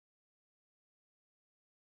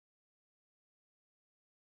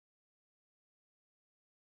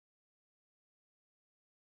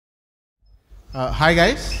Hi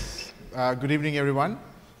guys, good evening everyone.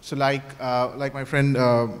 So like my friend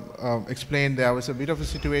explained, there was a bit of a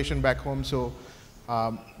situation back home, so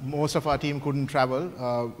most of our team couldn't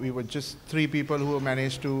travel. We were just 3 people who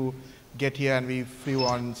managed to get here, and we flew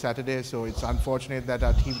on Saturday, so it's unfortunate that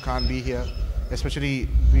our team can't be here, especially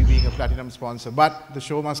we being a platinum sponsor. But the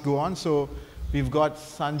show must go on, so we've got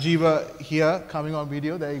Sanjeewa here coming on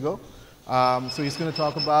video. There you go. So he's going to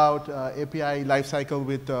talk about API lifecycle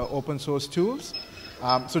with open source tools.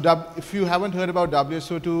 If you haven't heard about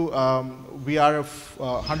WSO2, we are a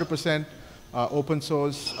 100% open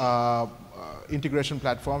source integration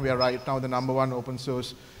platform. We are right now the #1 open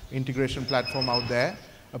source integration platform out there.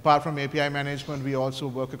 Apart from API management, we also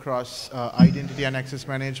work across identity and access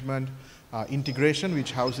management, integration,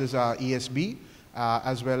 which houses our ESB,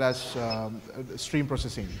 as well as stream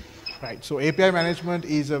processing. Right. So API management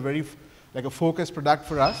is a very like a focused product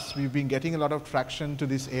for us. We've been getting a lot of traction to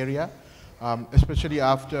this area, especially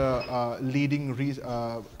after leading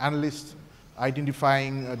analysts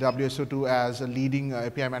identifying WSO2 as a leading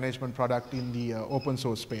API management product in the open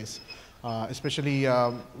source space, especially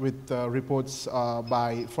with reports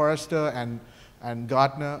by Forrester and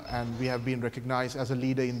Gartner, and we have been recognized as a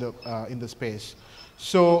leader in the space.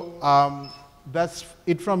 So that's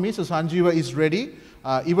it from me. So Sanjeewa is ready.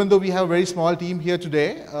 Even though we have a very small team here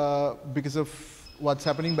today, because of what's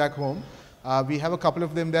happening back home, we have a couple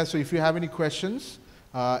of them there. So if you have any questions,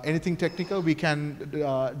 anything technical, we can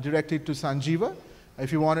direct it to Sanjeewa.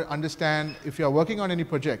 If you want to understand, if you are working on any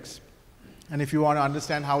projects, and if you want to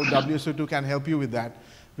understand how WSO2 can help you with that,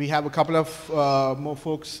 we have a couple of more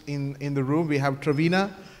folks in the room. We have Travina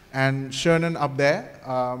and Shernan up there.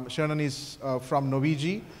 Shernan is from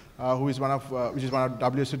Norwegie, who is which is one of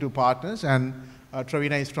WSO2 partners, and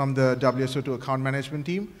Travina is from the WSO2 account management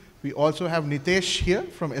team. We also have Nitesh here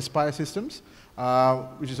from Aspire Systems,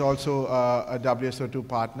 which is also a WSO2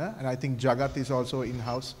 partner. And I think Jagat is also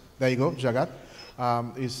in-house. There you go, Jagat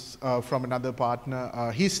is from another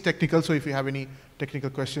partner. He's technical, so if you have any technical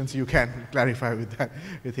questions, you can clarify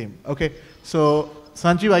with him. Okay, so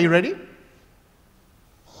Sanjeev, are you ready?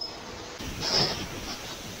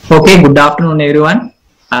 Okay, good afternoon, everyone.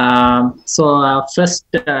 First,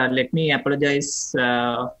 let me apologize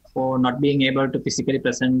for not being able to physically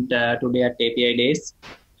present today at APIdays.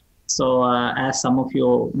 So, as some of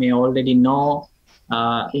you may already know,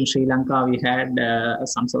 in Sri Lanka we had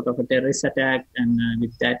some sort of a terrorist attack, and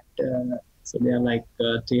with that, so there are like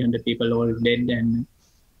 300 people all dead and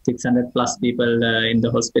 600 plus people in the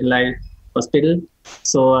hospital.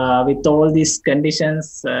 So, with all these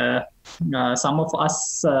conditions, some of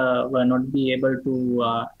us were not be able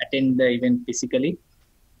to attend the event physically.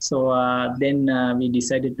 So then we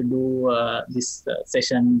decided to do this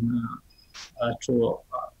session through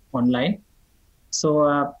online.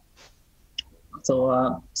 So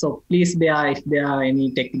please bear if there are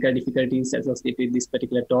any technical difficulties associated with this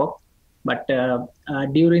particular talk. But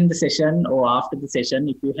during the session or after the session,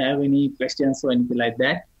 if you have any questions or anything like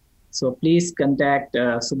that, so please contact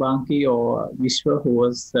Subhanki or Vishwa,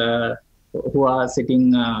 who are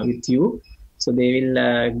sitting with you. So they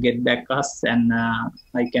will get back us, and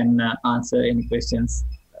I can answer any questions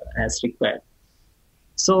as required.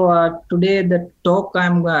 So today the talk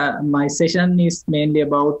my session is mainly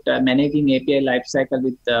about managing API lifecycle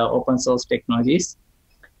with open source technologies.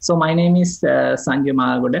 So my name is Sanjeewa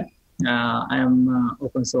Malalgoda. I am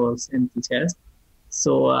open source enthusiast.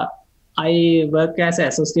 So I work as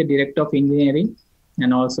Associate Director of Engineering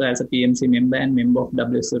and also as a PMC member and member of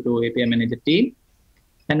WSO2 API Manager team.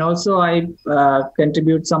 And also I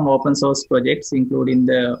contribute some open source projects, including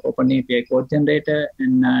the Open API Code Generator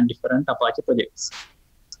and different Apache projects.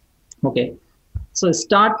 Okay, so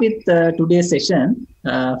start with today's session.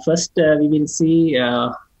 First, we will see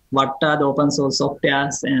what are the open source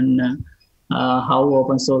softwares and how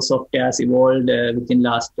open source softwares evolved within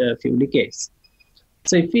last few decades.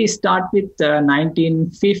 So if we start with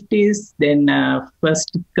 1950s, then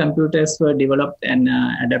first computers were developed and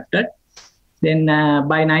adapted. Then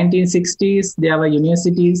by 1960s, there were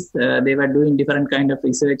universities, they were doing different kind of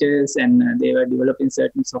researches, and they were developing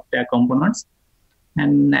certain software components.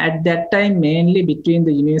 And at that time, mainly between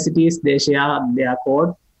the universities, they share their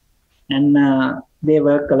code and they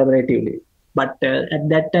work collaboratively. But at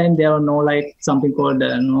that time, there were no like something called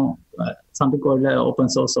open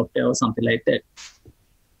source software or something like that.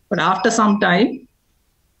 But after some time,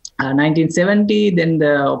 1970, then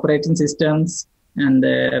the operating systems and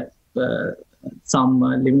some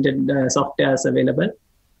limited softwares available.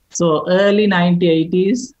 So early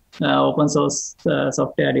 1980s, open source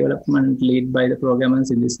software development led by the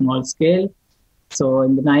programmers in the small scale. So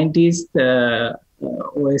in the 90s,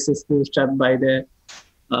 OS is bootstrapped by the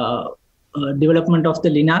development of the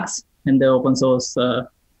Linux and the open source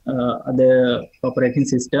other operating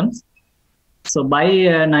systems. So by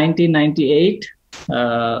 1998,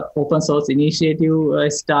 open source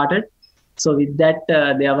initiative started. So with that,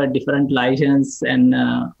 there were different license and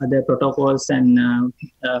other protocols and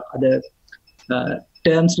other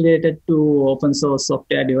terms related to open source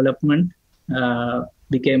software development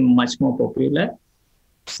became much more popular.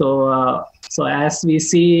 So, so as we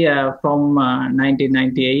see from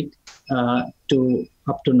 1998 to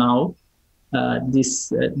up to now,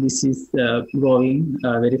 this is growing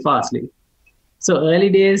very fastly. So early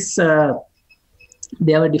days,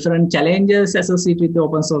 there were different challenges associated with the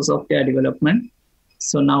open source software development.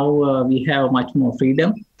 So now we have much more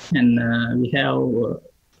freedom, and we have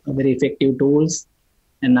very effective tools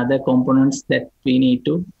and other components that we need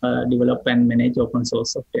to develop and manage open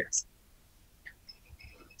source softwares.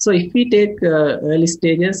 So if we take early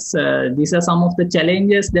stages, these are some of the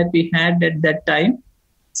challenges that we had at that time.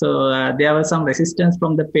 So there was some resistance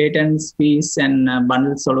from the patents, fees, and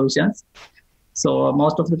bundled solutions. So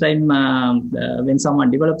most of the time, when someone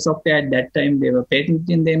develops software at that time, they were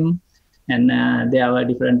patenting them, and there were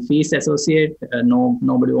different fees associated.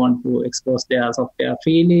 Nobody want to expose their software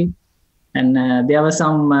freely, and there were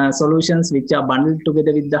some solutions which are bundled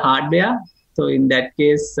together with the hardware. So in that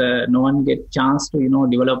case, no one get chance to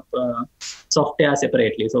develop software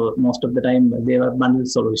separately. So most of the time, they were bundled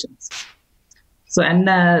solutions. So and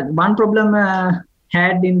one problem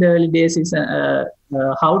had in the early days is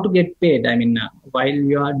how to get paid. I mean, while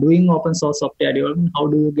you are doing open source software development, how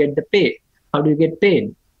do you get the pay? How do you get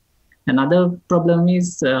paid? Another problem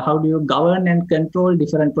is how do you govern and control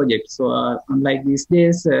different projects? So unlike these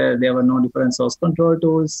days, there were no different source control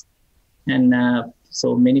tools, and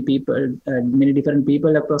so many different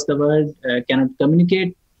people across the world cannot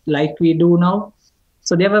communicate like we do now.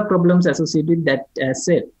 So there were problems associated with that as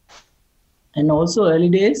well. And also early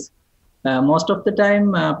days, most of the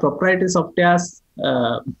time, proprietary softwares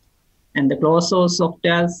and the closed source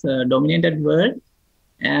softwares dominated world,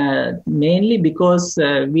 mainly because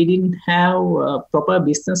we didn't have proper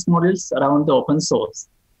business models around the open source.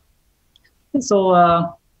 So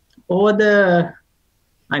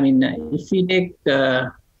if we take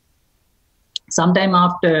sometime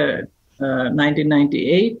after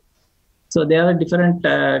 1998, so there are different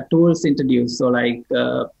tools introduced. So like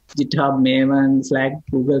GitHub, Maven, Slack,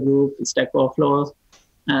 Google Group, Stack Overflow.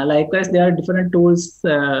 Likewise, there are different tools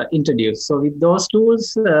introduced. So with those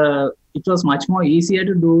tools, it was much more easier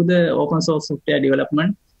to do the open source software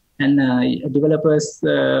development, and developers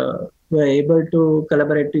were able to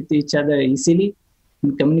collaborate with each other easily.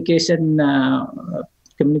 And communication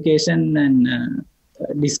and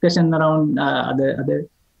discussion around other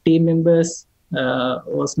team members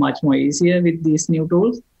was much more easier with these new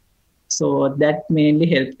tools. So that mainly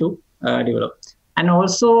helped to develop. And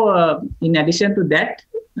also, in addition to that,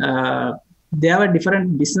 there were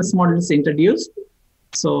different business models introduced.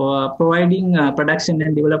 So providing production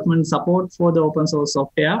and development support for the open source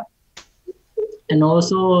software. And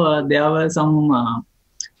also there were some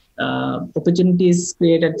opportunities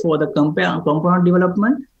created for the component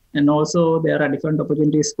development. And also there are different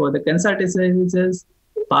opportunities for the consulting services,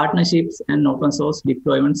 partnerships, and open source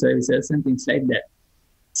deployment services and things like that.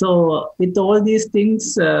 So with all these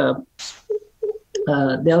things, there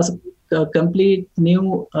was a complete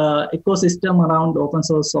new ecosystem around open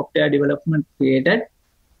source software development created,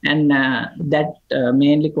 and that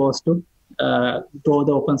mainly caused to grow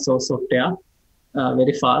the open source software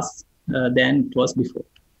very fast than it was before.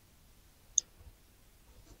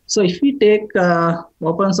 So if we take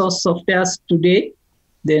open source softwares today,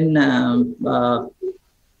 then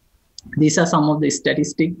these are some of the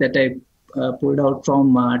statistics that I pulled out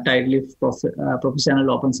from Tidelift Professional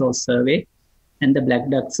Open Source Survey and the Black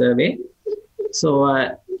Duck Survey. So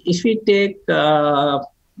if we take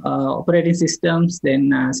operating systems, then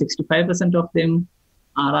 65% of them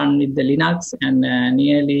are run with the Linux, and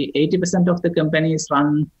nearly 80% of the companies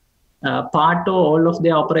run part or all of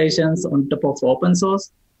their operations on top of open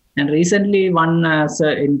source. And recently, in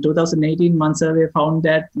 2018, one survey found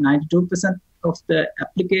that 92% of the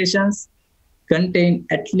applications contain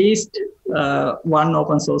at least one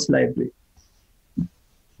open source library.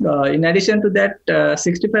 In addition to that,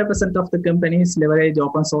 65% of the companies leverage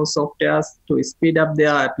open source softwares to speed up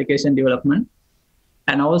their application development.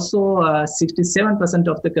 And also 67%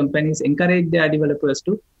 of the companies encourage their developers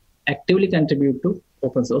to actively contribute to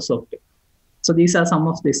open source software. So these are some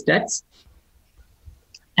of the stats.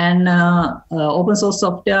 And open source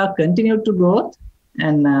software continued to grow,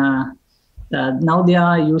 and Now they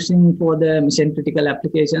are using for the mission critical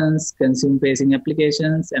applications, consumer facing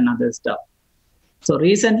applications, and other stuff. So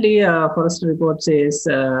recently, Forrester report says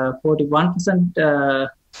 41%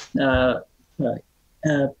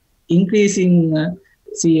 increasing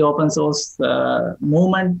C open source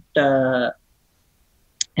movement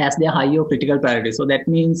has their higher critical priority. So that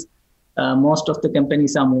means most of the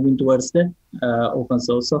companies are moving towards the open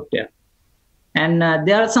source software. And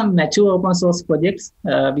there are some mature open source projects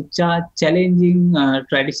which are challenging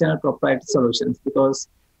traditional proprietary solutions, because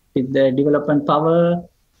with the development power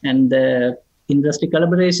and the industry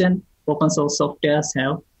collaboration, open source softwares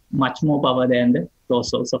have much more power than the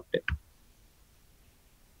closed source software.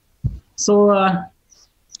 So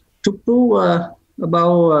to prove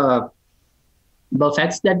about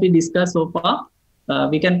facts that we discussed so far,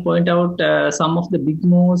 we can point out some of the big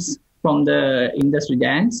moves from the industry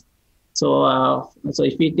giants. So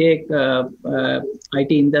if we take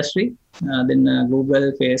IT industry, then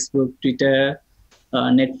Google, Facebook, Twitter,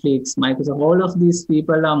 Netflix, Microsoft, all of these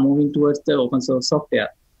people are moving towards the open source software.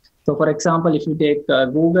 So for example, if you take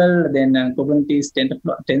Google, then Kubernetes,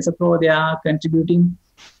 TensorFlow, they are contributing.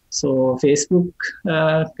 So Facebook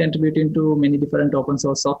contributing to many different open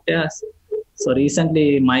source softwares. So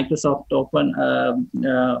recently, Microsoft open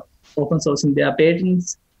sourcing their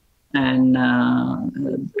patents, and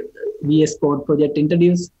VS Code project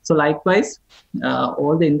introduced. So likewise,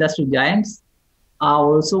 all the industry giants are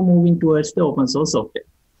also moving towards the open source software.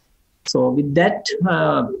 So with that,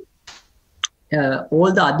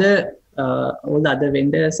 all the other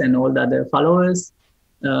vendors and all the other followers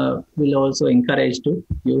will also encourage to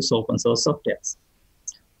use open source softwares.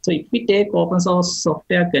 So if we take open source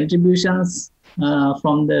software contributions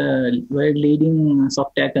from the world leading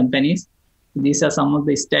software companies, these are some of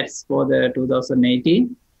the stats for the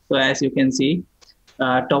 2018. So as you can see,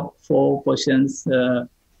 top 4 positions held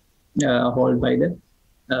by the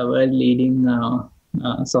world leading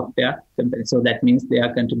software companies. So that means they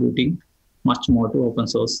are contributing much more to open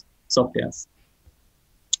source softwares.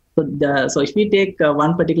 So if we take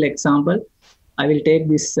one particular example, I will take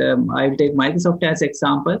Microsoft as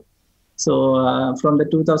example. So from the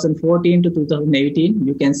 2014 to 2018,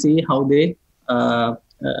 you can see how they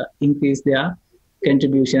increase their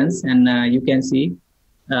contributions, and you can see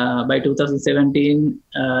by 2017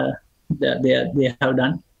 they have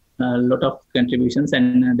done a lot of contributions,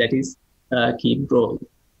 and that is keep growing.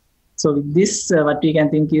 So with this, what we can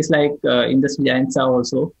think is like industry giants are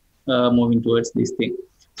also moving towards this thing.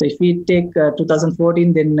 So if we take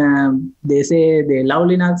 2014, then they say they love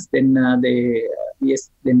Linux, then they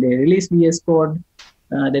release VS Code.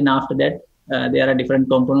 Then after that, there are different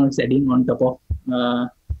components adding on top of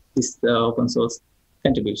this open source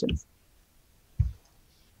contributions.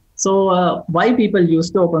 So why people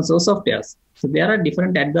use the open source softwares? So there are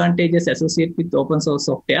different advantages associated with open source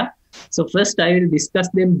software. So first I will discuss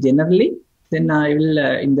them generally. Then I will,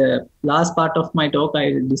 in the last part of my talk,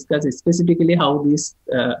 I will discuss specifically how these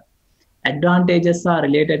advantages are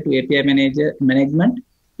related to API management,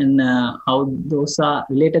 and how those are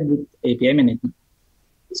related with API management.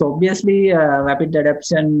 So obviously, rapid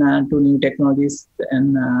adoption to new technologies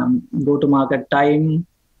and go-to-market time,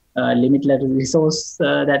 limitless resource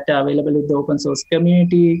that are available in the open source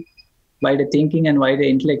community, wider thinking and wider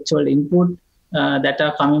intellectual input that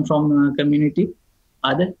are coming from community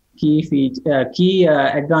are the key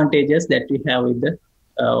advantages that we have with the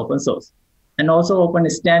open source. And also open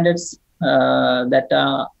standards that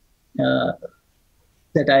are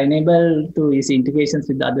enabled to easy integrations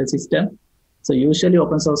with the other system. So usually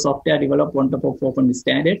open source software developed on top of open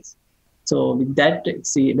standards. So with that,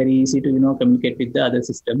 it's very easy to communicate with the other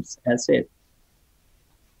systems as well.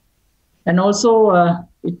 And also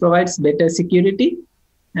it provides better security,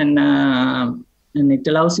 and it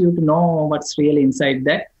allows you to know what's really inside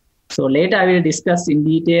that. So later I will discuss in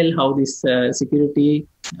detail how this security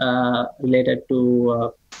related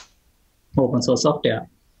to open source software.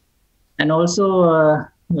 And also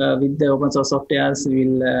with the open source softwares, we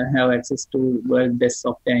will have access to world best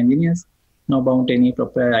software engineers. No bound to any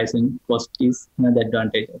proprietizing cost is another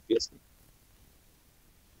advantage, obviously.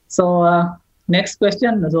 So next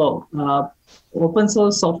question. So open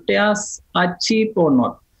source softwares are cheap or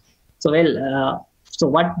not? So well, so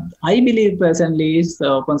what I believe personally is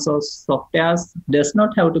open source softwares does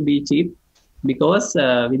not have to be cheap, because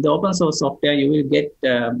with the open source software, you will get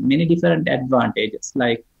many different advantages.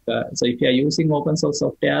 Like, so if you are using open source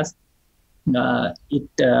softwares, it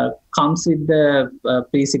comes with the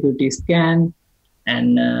pre-security scan,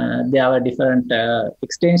 and there are different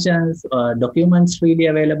extensions, documents freely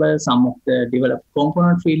available, some of the developed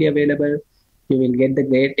components freely available. You will get the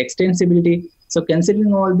great extensibility. So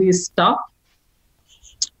considering all these stuff,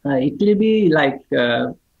 it will be like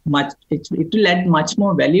it will add much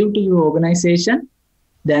more value to your organization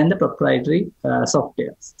than the proprietary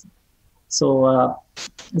softwares. So,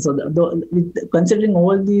 considering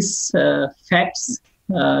all these facts,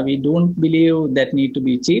 we don't believe that need to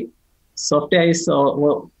be cheap. Software is,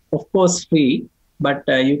 of course, free, but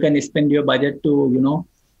you can spend your budget to,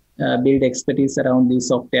 build expertise around these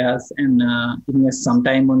softwares and invest some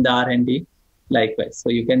time on the R&D. Likewise, so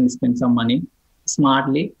you can spend some money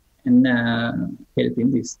smartly and help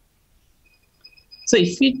in this. So,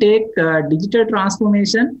 if we take digital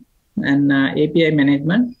transformation and API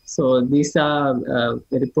management. So these are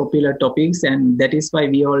very popular topics, and that is why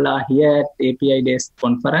we all are here at APIdays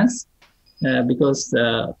conference, because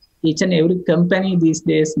each and every company these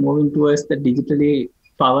days moving towards the digitally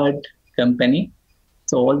powered company.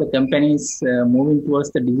 So all the companies moving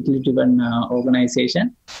towards the digitally driven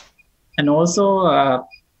organization. And also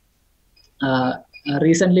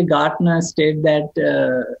recently Gartner stated that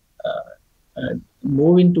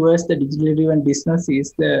moving towards the digitally driven business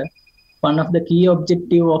is one of the key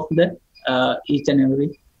objective of the each and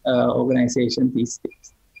every organization these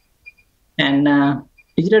days. And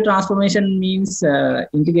digital transformation means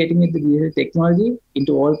integrating with the digital technology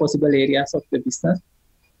into all possible areas of the business.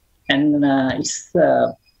 And it's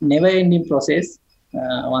a never-ending process.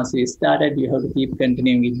 Once we started, you have to keep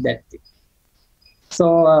continuing with that thing.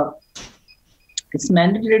 So it's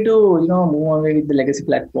mandatory to move away with the legacy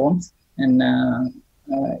platforms and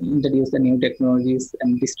introduce the new technologies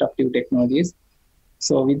and disruptive technologies.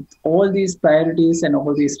 So with all these priorities and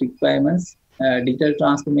all these requirements, digital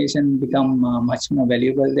transformation become much more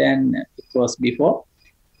valuable than it was before.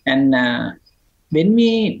 And when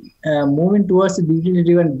we move in towards a digitally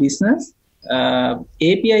driven business,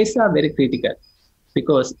 APIs are very critical,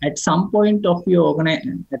 because at some point your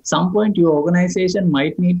organization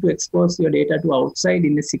might need to expose your data to outside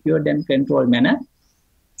in a secured and controlled manner.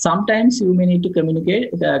 Sometimes you may need to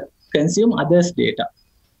consume others' data.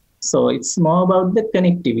 So it's more about the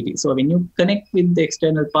connectivity. So when you connect with the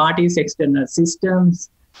external parties, external systems,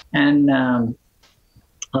 and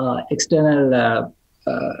external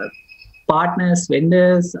partners,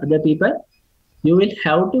 vendors, other people, you will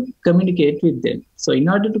have to communicate with them. So in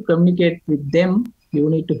order to communicate with them, you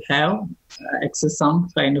need to have access some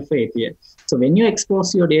kind of API. So when you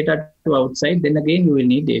expose your data to outside, then again you will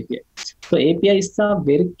need API. So API is a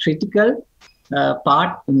very critical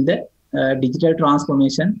part in the digital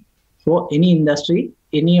transformation for any industry,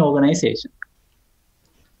 any organization.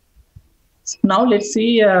 So now let's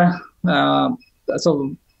see.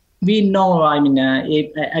 So we know,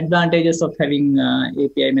 advantages of having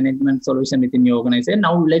API management solution within your organization.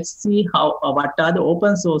 Now let's see what are the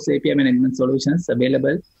open source API management solutions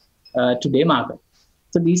available today market.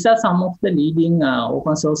 So these are some of the leading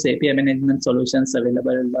open source API management solutions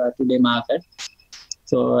available today market.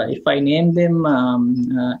 So if I name them,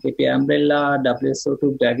 API Umbrella,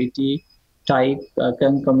 WSO2, Gravity, Type,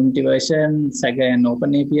 Community Version, Saga and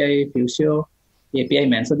Open API, Fusio, API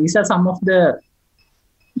Man. So these are some of the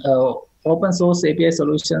open source API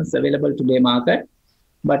solutions available today market,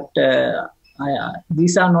 but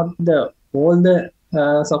these are not all the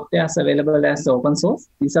softwares available as open source.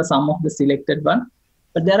 These are some of the selected ones,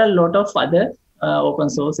 but there are a lot of other open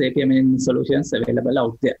source API management solutions available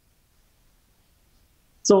out there.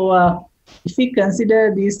 So if we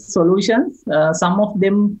consider these solutions, some of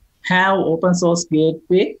them have open source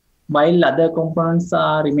gateway, while other components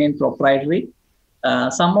remain proprietary.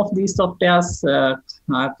 Some of these softwares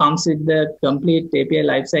comes with the complete API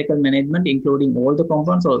lifecycle management, including all the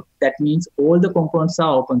components. So that means all the components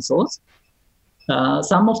are open source.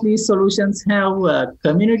 Some of these solutions have a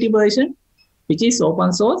community version, which is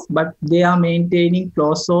open source, but they are maintaining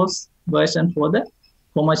closed source version for the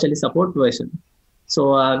commercially support version.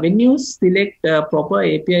 So when you select a proper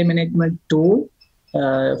API management tool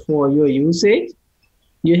for your usage,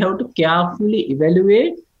 you have to carefully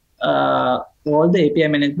evaluate all the API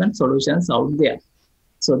management solutions out there.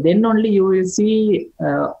 So then only you will see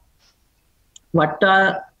what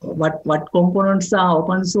components are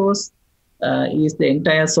open source, is the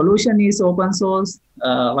entire solution is open source,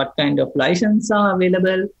 what kind of license are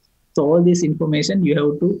available. So all this information you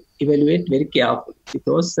have to evaluate very carefully,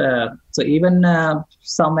 because so even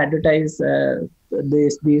some advertise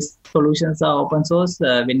these solutions are open source.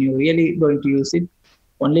 When you're really going to use it,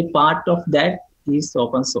 only part of that is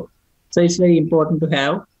open source. So it's very important to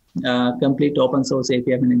have complete open source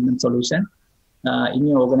API management solution in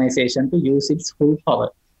your organization to use its full power.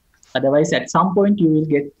 Otherwise, at some point you will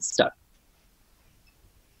get stuck.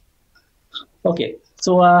 Okay,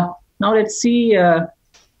 so now let's see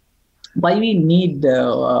why we need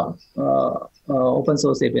open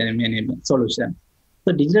source API management solution.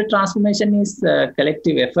 So digital transformation is a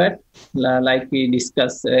collective effort, like we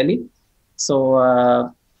discussed earlier.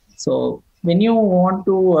 So when you want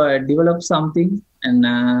to develop something and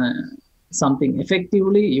something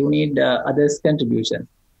effectively, you need others' contribution.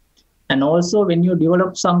 And also, when you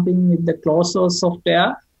develop something with the closed source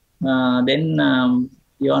software, then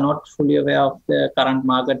you are not fully aware of the current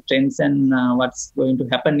market trends and what's going to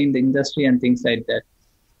happen in the industry and things like that.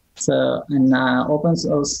 So, and open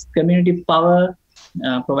source community power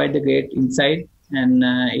provide the great insight, and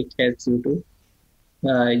it helps you to,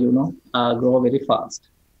 grow very fast.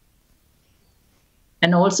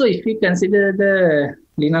 And also, if we consider the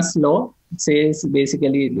Linus law, it says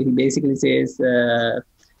basically says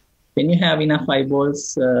when you have enough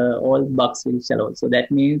eyeballs, all bugs will shallow. So that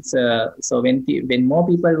means so when more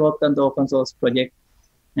people work on the open source project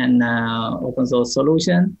and open source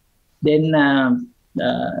solution, then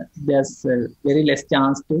there's very less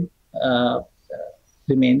chance to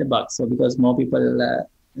remain the bugs. So because more people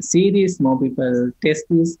see this, more people test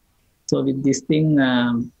this. So with this thing,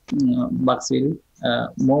 more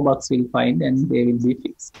bugs will find and they will be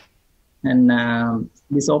fixed. And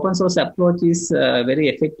this open source approach is very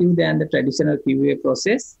effective than the traditional QA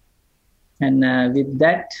process. And with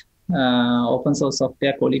that, open source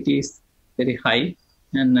software quality is very high.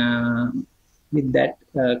 And with that,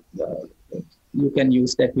 you can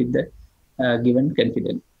use that with the given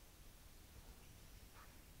confidence.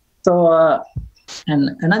 So,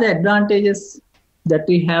 and another advantages that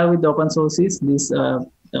we have with open source is this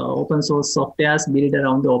open source softwares built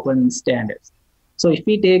around the open standards. So if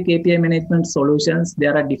we take API management solutions,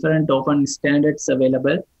 there are different open standards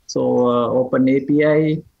available. So Open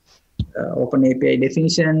API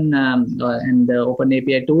definition, and the Open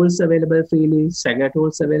API tools available freely, Swagger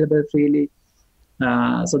tools available freely.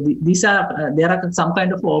 So these are there are some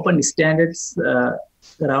kind of open standards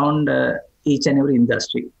around each and every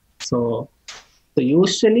industry. So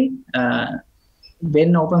usually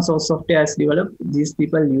when open source software is developed, these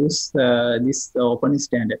people use this open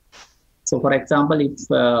standard. So for example, if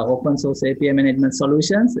open source API management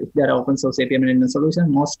solutions, if there are open source API management solutions,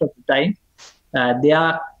 most of the time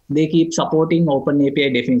they keep supporting Open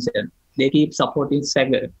API definition. They keep supporting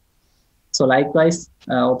Swagger. So likewise,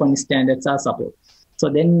 open standards are supported. So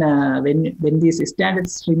then when these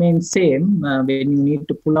standards remain same, when you need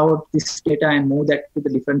to pull out this data and move that to the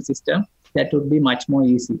different system, that would be much more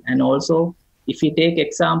easy. And also, if you take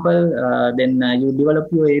example, then you develop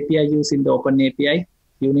your API using the Open API,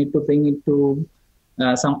 you need to bring it to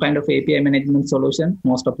some kind of API management solution.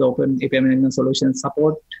 Most of the Open API management solutions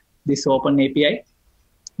support this Open API.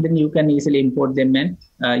 Then you can easily import them and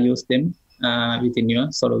use them within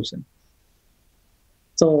your solution.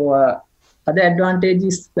 So other advantage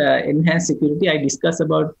is enhanced security. I discussed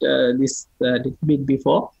about this a little bit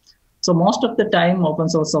before. So most of the time, open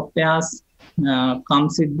source softwares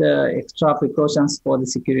comes with the extra precautions for the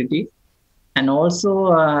security. And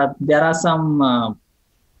also there are some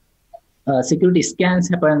security scans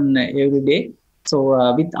happen every day.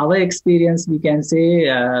 So with our experience, we can say,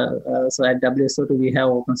 so at WSO2, we have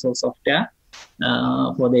open source software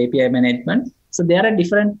for the API management. So there are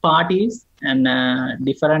different parties and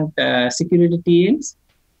different security teams.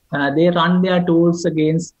 They run their tools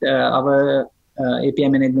against our API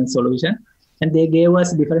management solution, and they gave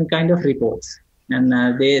us different kind of reports. And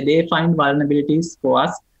they find vulnerabilities for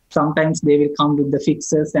us. Sometimes they will come with the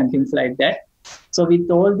fixes and things like that. So with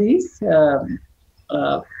all these,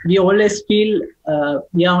 we always feel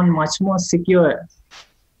we are on much more secure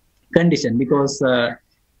condition, because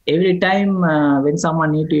every time when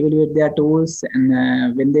someone need to evaluate their tools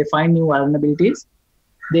and when they find new vulnerabilities,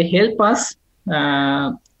 they help us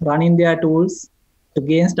running their tools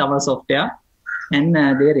against our software, and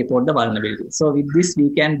they report the vulnerability. So with this,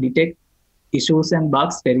 we can detect issues and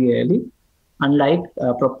bugs very early, unlike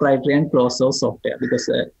proprietary and closed source software. Because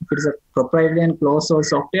if it is a proprietary and closed source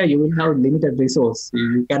software, you will have limited resource.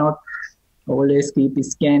 You cannot always keep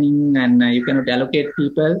scanning, and you cannot allocate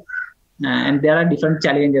people. And there are different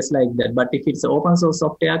challenges like that. But if it's open source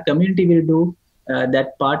software, community will do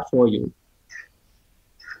that part for you.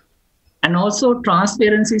 And also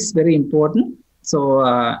transparency is very important.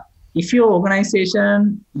 So if your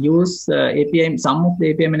organization use API, some of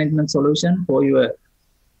the API management solution for your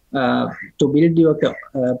to build your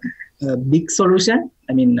big solution,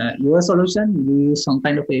 I mean your solution, you use some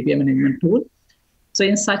kind of API management tool. So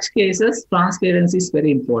in such cases, transparency is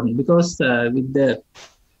very important, because with the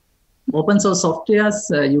open source softwares,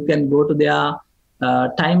 you can go to their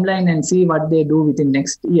timeline and see what they do within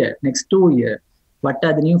next year, next 2 years. What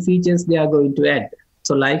are the new features they are going to add?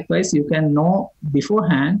 So likewise, you can know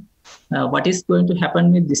beforehand what is going to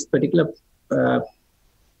happen with this particular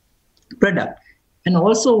product, and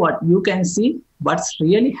also what you can see what's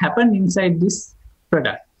really happened inside this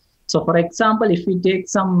product. So for example, if we take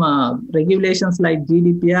some regulations like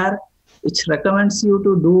GDPR, which recommends you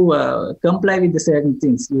to do comply with the certain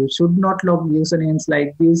things. You should not log usernames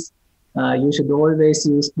like this. You should always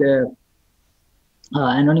use the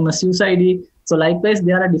anonymous user ID. So likewise,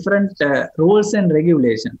 there are different rules and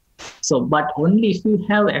regulations. So, but only if you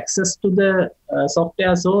have access to the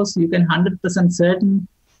software source, you can 100% certain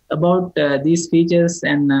about these features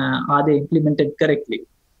and are they implemented correctly.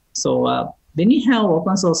 So when you have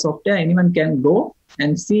open source software, anyone can go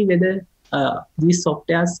and see whether these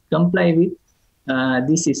softwares comply with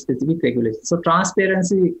these specific regulations. So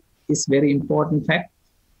transparency is very important fact.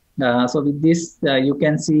 So with this, you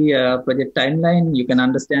can see project timeline. You can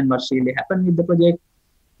understand what really happened with the project.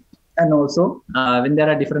 And also, when there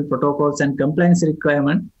are different protocols and compliance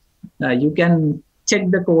requirements, you can check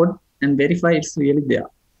the code and verify it's really there.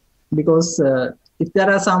 Because if there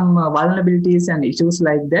are some vulnerabilities and issues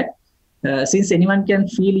like that, since anyone can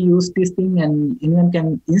freely use this thing and anyone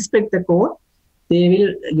can inspect the code, they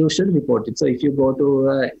will usually report it. So if you go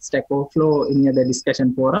to Stack Overflow, any other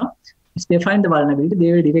discussion forum, if they find the vulnerability,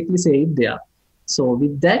 they will directly say it there. So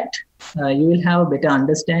with that, you will have a better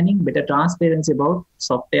understanding, better transparency about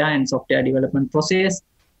software and software development process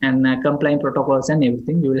and compliant protocols and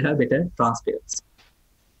everything. You will have better transparency.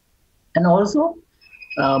 And also,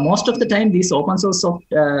 most of the time, these open source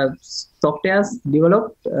softwares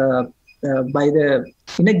developed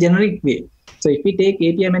in a generic way. So if we take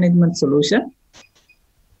API management solution,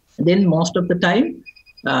 then most of the time,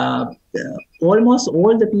 almost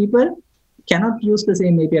all the people cannot use the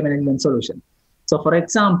same API management solution. So for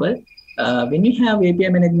example, when you have API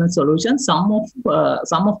management solution, some of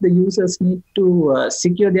the users need to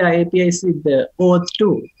secure their APIs with the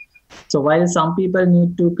WSO2. So while some people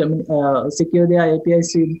need to secure their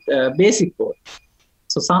APIs with basic code.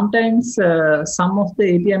 So sometimes some of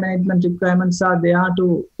the API management requirements are there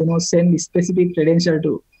to send specific credential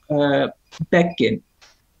to backend.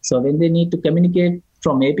 So when they need to communicate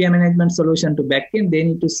from API management solution to backend, they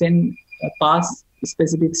need to pass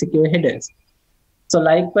specific secure headers. So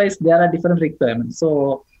likewise, there are different requirements.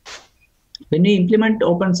 So when we implement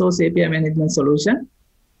open source API management solution,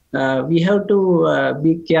 we have to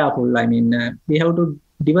be careful. I mean, we have to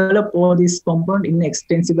develop all these components in an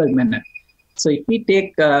extensible manner. So if we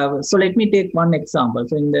take, so let me take one example.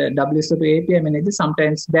 So in the WSO2 API manager,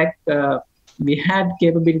 sometimes back we had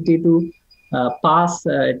capability to pass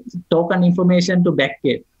token information to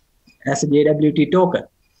backend as a JWT token.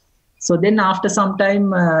 So then after some time,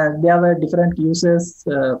 there were different users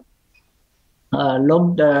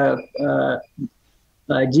logged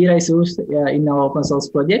Jira issues in our open source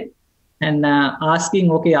project and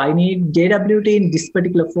asking, okay, I need JWT in this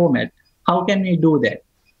particular format. How can we do that?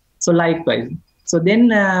 So likewise. So then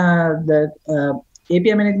the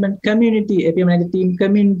API management community, API management team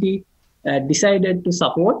community decided to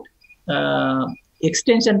support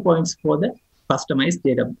extension points for the customized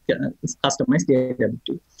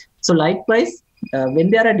JWT. So likewise, when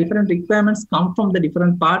there are different requirements come from the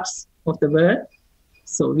different parts of the world,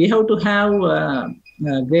 so we have to have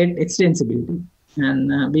great extensibility,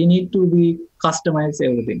 and we need to be customize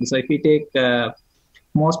everything. So if we take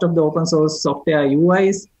most of the open source software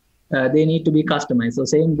UIs, they need to be customized. So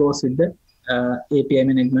same goes with the API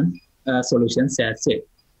management solutions as well.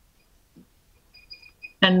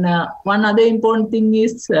 And one other important thing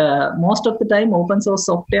is most of the time open source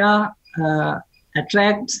software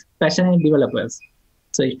attracts passionate developers.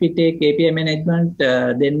 So if we take API management,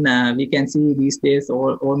 then we can see these days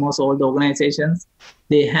almost all the organizations,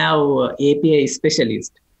 they have API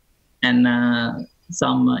specialists and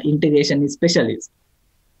some integration specialists.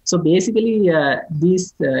 So basically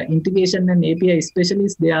these integration and API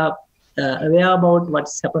specialists, they are aware about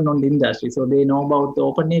what's happened on the industry. So they know about the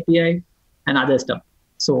open API and other stuff.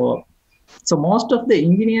 So most of the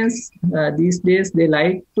engineers these days, they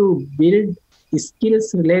like to build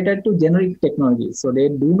skills related to generic technologies. So they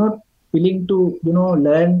do not willing to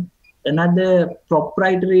learn another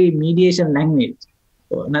proprietary mediation language,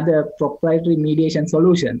 or another proprietary mediation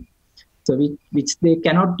solution. So which they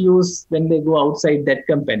cannot use when they go outside that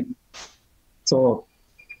company. So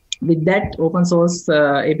with that, open source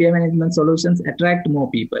API management solutions attract more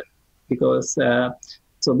people because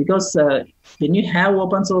when you have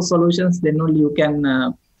open source solutions, then only you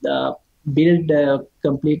can build a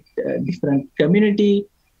complete different community,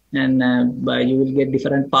 and you will get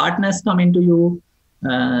different partners coming to you.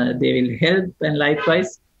 They will help, and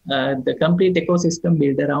likewise, the complete ecosystem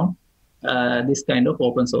built around this kind of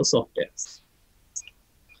open source softwares.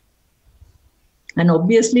 And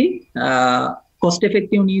obviously, cost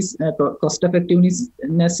effectiveness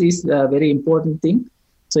is a very important thing.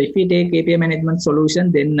 So if we take API management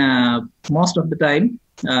solution, then most of the time,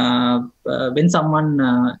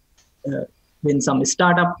 when some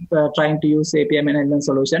startup trying to use API management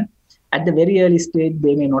solution, at the very early stage,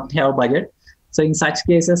 they may not have budget. So in such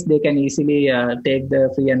cases, they can easily take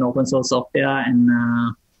the free and open source software and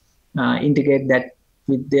integrate that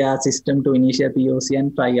with their system to initiate POC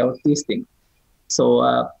and try out these things. So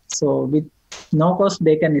with no cost,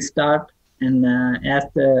 they can start, and as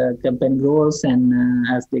the company grows and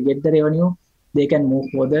as they get the revenue, they can move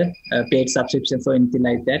for the paid subscriptions or anything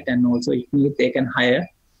like that. And also, if need, they can hire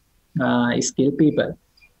skilled people.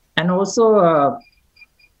 And also,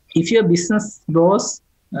 if your business grows,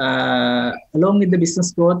 along with the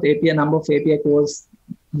business growth, number of API calls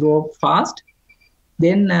grow fast.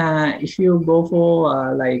 Then, if you go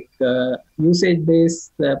for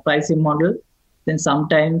usage-based pricing model, then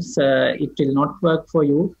sometimes it will not work for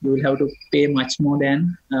you. You will have to pay much more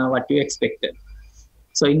than what you expected.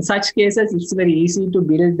 So in such cases, it's very easy to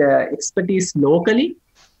build expertise locally.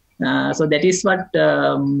 So that is what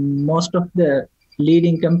most of the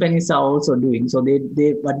leading companies are also doing. So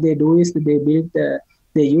what they do is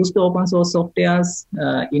they use the open source softwares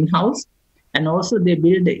in-house, and also they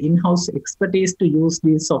build the in-house expertise to use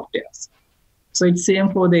these softwares. So it's same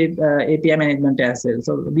for the API management as well.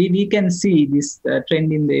 So we can see this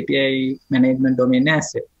trend in the API management domain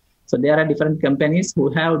as well. So there are different companies who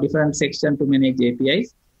have different sections to manage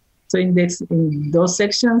APIs. So in those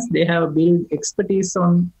sections, they have built expertise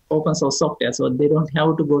on open source software. So they don't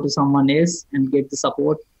have to go to someone else and get the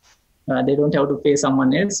support. They don't have to pay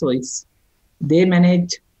someone else. So they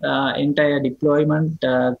manage entire deployment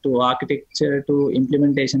to architecture to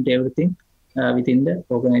implementation to everything within the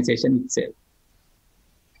organization itself.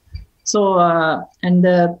 So,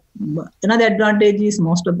 another advantage is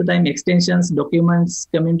most of the time extensions, documents,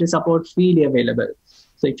 community support freely available.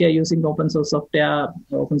 So if you're using open source software,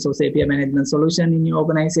 open source API management solution in your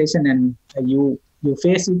organization, and you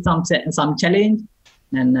face with some challenge,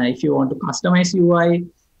 and if you want to customize UI,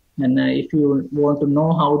 and if you want to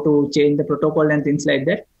know how to change the protocol and things like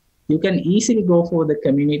that, you can easily go for the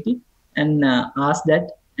community and ask that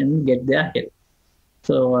and get their help.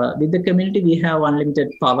 So with the community, we have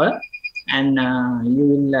unlimited power, and you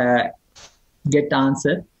will get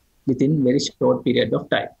answer within very short period of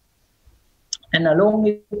time. And along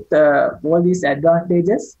with all these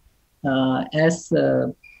advantages, as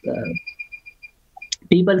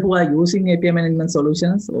people who are using API management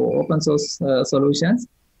solutions or open source solutions,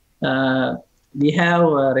 we have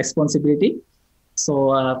a responsibility.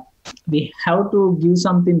 So we have to give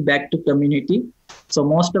something back to community. So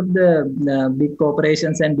most of the big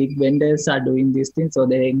corporations and big vendors are doing these things. So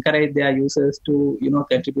they encourage their users to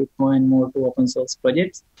contribute more and more to open source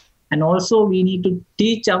projects. And also we need to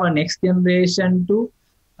teach our next generation to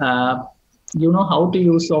how to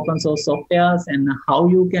use open source softwares and how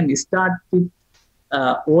you can start with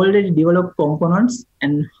already developed components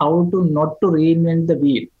and how to not to reinvent the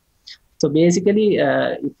wheel. So basically,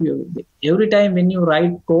 every time when you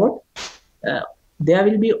write code, there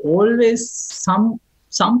will be always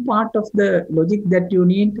some part of the logic that you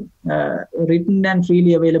need written and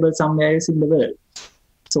freely available somewhere else in the world.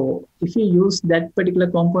 So if you use that particular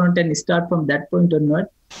component and start from that point onward,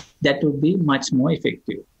 that would be much more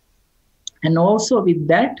effective. And also with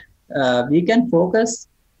that, we can focus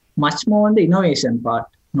much more on the innovation part,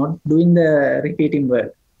 not doing the repeating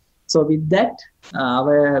work. So with that,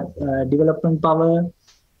 our development power,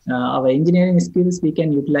 our engineering skills, we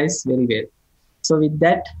can utilize very well. So with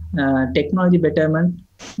that technology betterment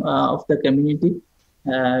of the community,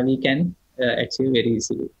 we can achieve very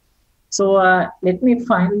easily. So let me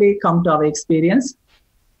finally come to our experience.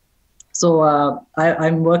 So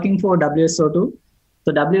I'm working for WSO2.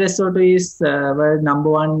 So WSO2 is world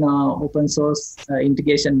 #1 open source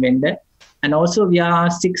integration vendor. And also we are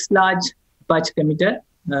 6 large Apache committer,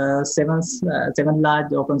 7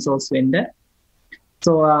 large open source vendor.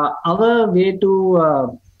 So our way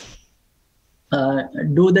to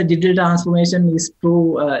do the digital transformation is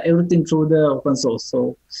through everything through the open source.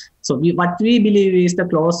 So what we believe is the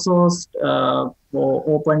closed source or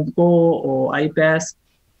open core or iPaaS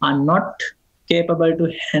are not capable to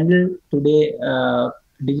handle today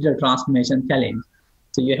digital transformation challenge.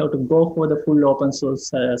 So you have to go for the full open source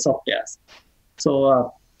softwares.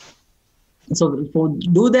 So for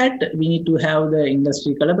do that, we need to have the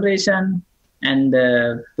industry collaboration, and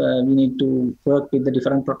we need to work with the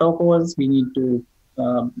different protocols. We need to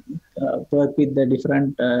work with the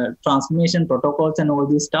different transformation protocols and all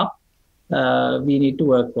this stuff we need to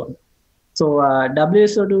work on. So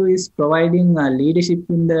WSO2 is providing leadership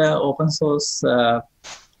in the open source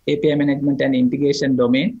API management and integration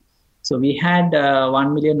domain. So we had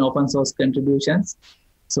 1 million open source contributions.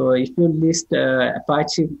 So if you list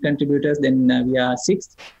Apache contributors, then we are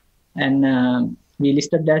sixth. And we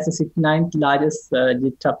listed as the 69th largest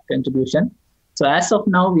GitHub contribution. So as of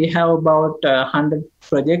now, we have about 100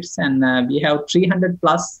 projects, and we have 300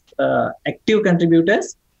 plus active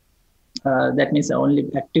contributors. That means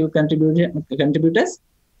only active contributors,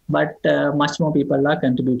 but much more people are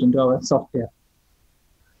contributing to our software.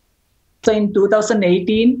 So in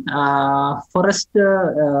 2018, Forest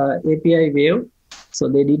API Wave, so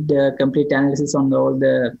they did complete analysis on all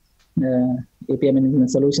the API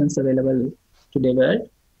management solutions available to the world,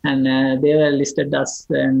 and they were listed as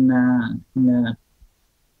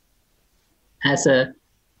as a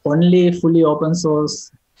only fully open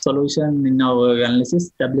source solution in our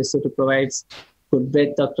analysis. WSO2 provides good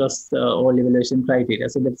breadth across all evaluation criteria.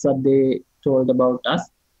 So that's what they told about us.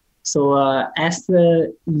 So as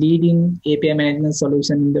the leading API management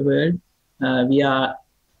solution in the world, we are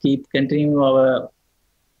keep continuing our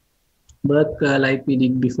work like we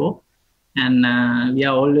did before, and we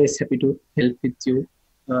are always happy to help with you.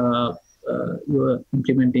 You're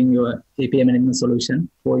implementing your API management solution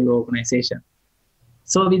for your organization.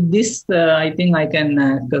 So with this, I think I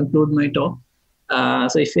can conclude my talk.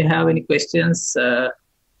 So if you have any questions,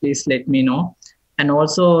 please let me know. And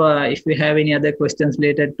also, if you have any other questions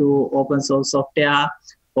related to open source software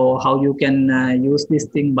or how you can use this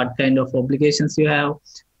thing, what kind of obligations you have.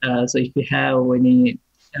 So if you have any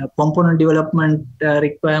component development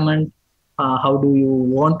requirement, how do you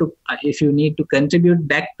want to, if you need to contribute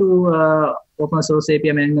back to open source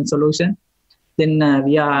API management solution, then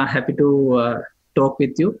we are happy to talk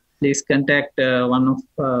with you. Please contact one of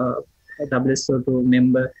WSO2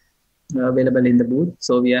 member available in the booth.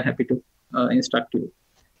 So we are happy to instruct you.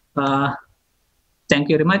 Thank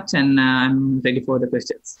you very much, and I'm ready for the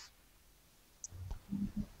questions.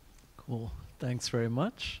 Cool. Thanks very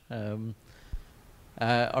much.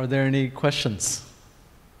 Are there any questions?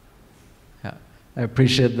 Yeah, I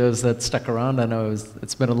appreciate those that stuck around. I know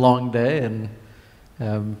it's been a long day, and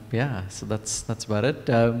yeah, so that's about it.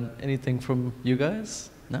 Anything from you guys?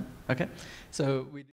 No? Okay. So we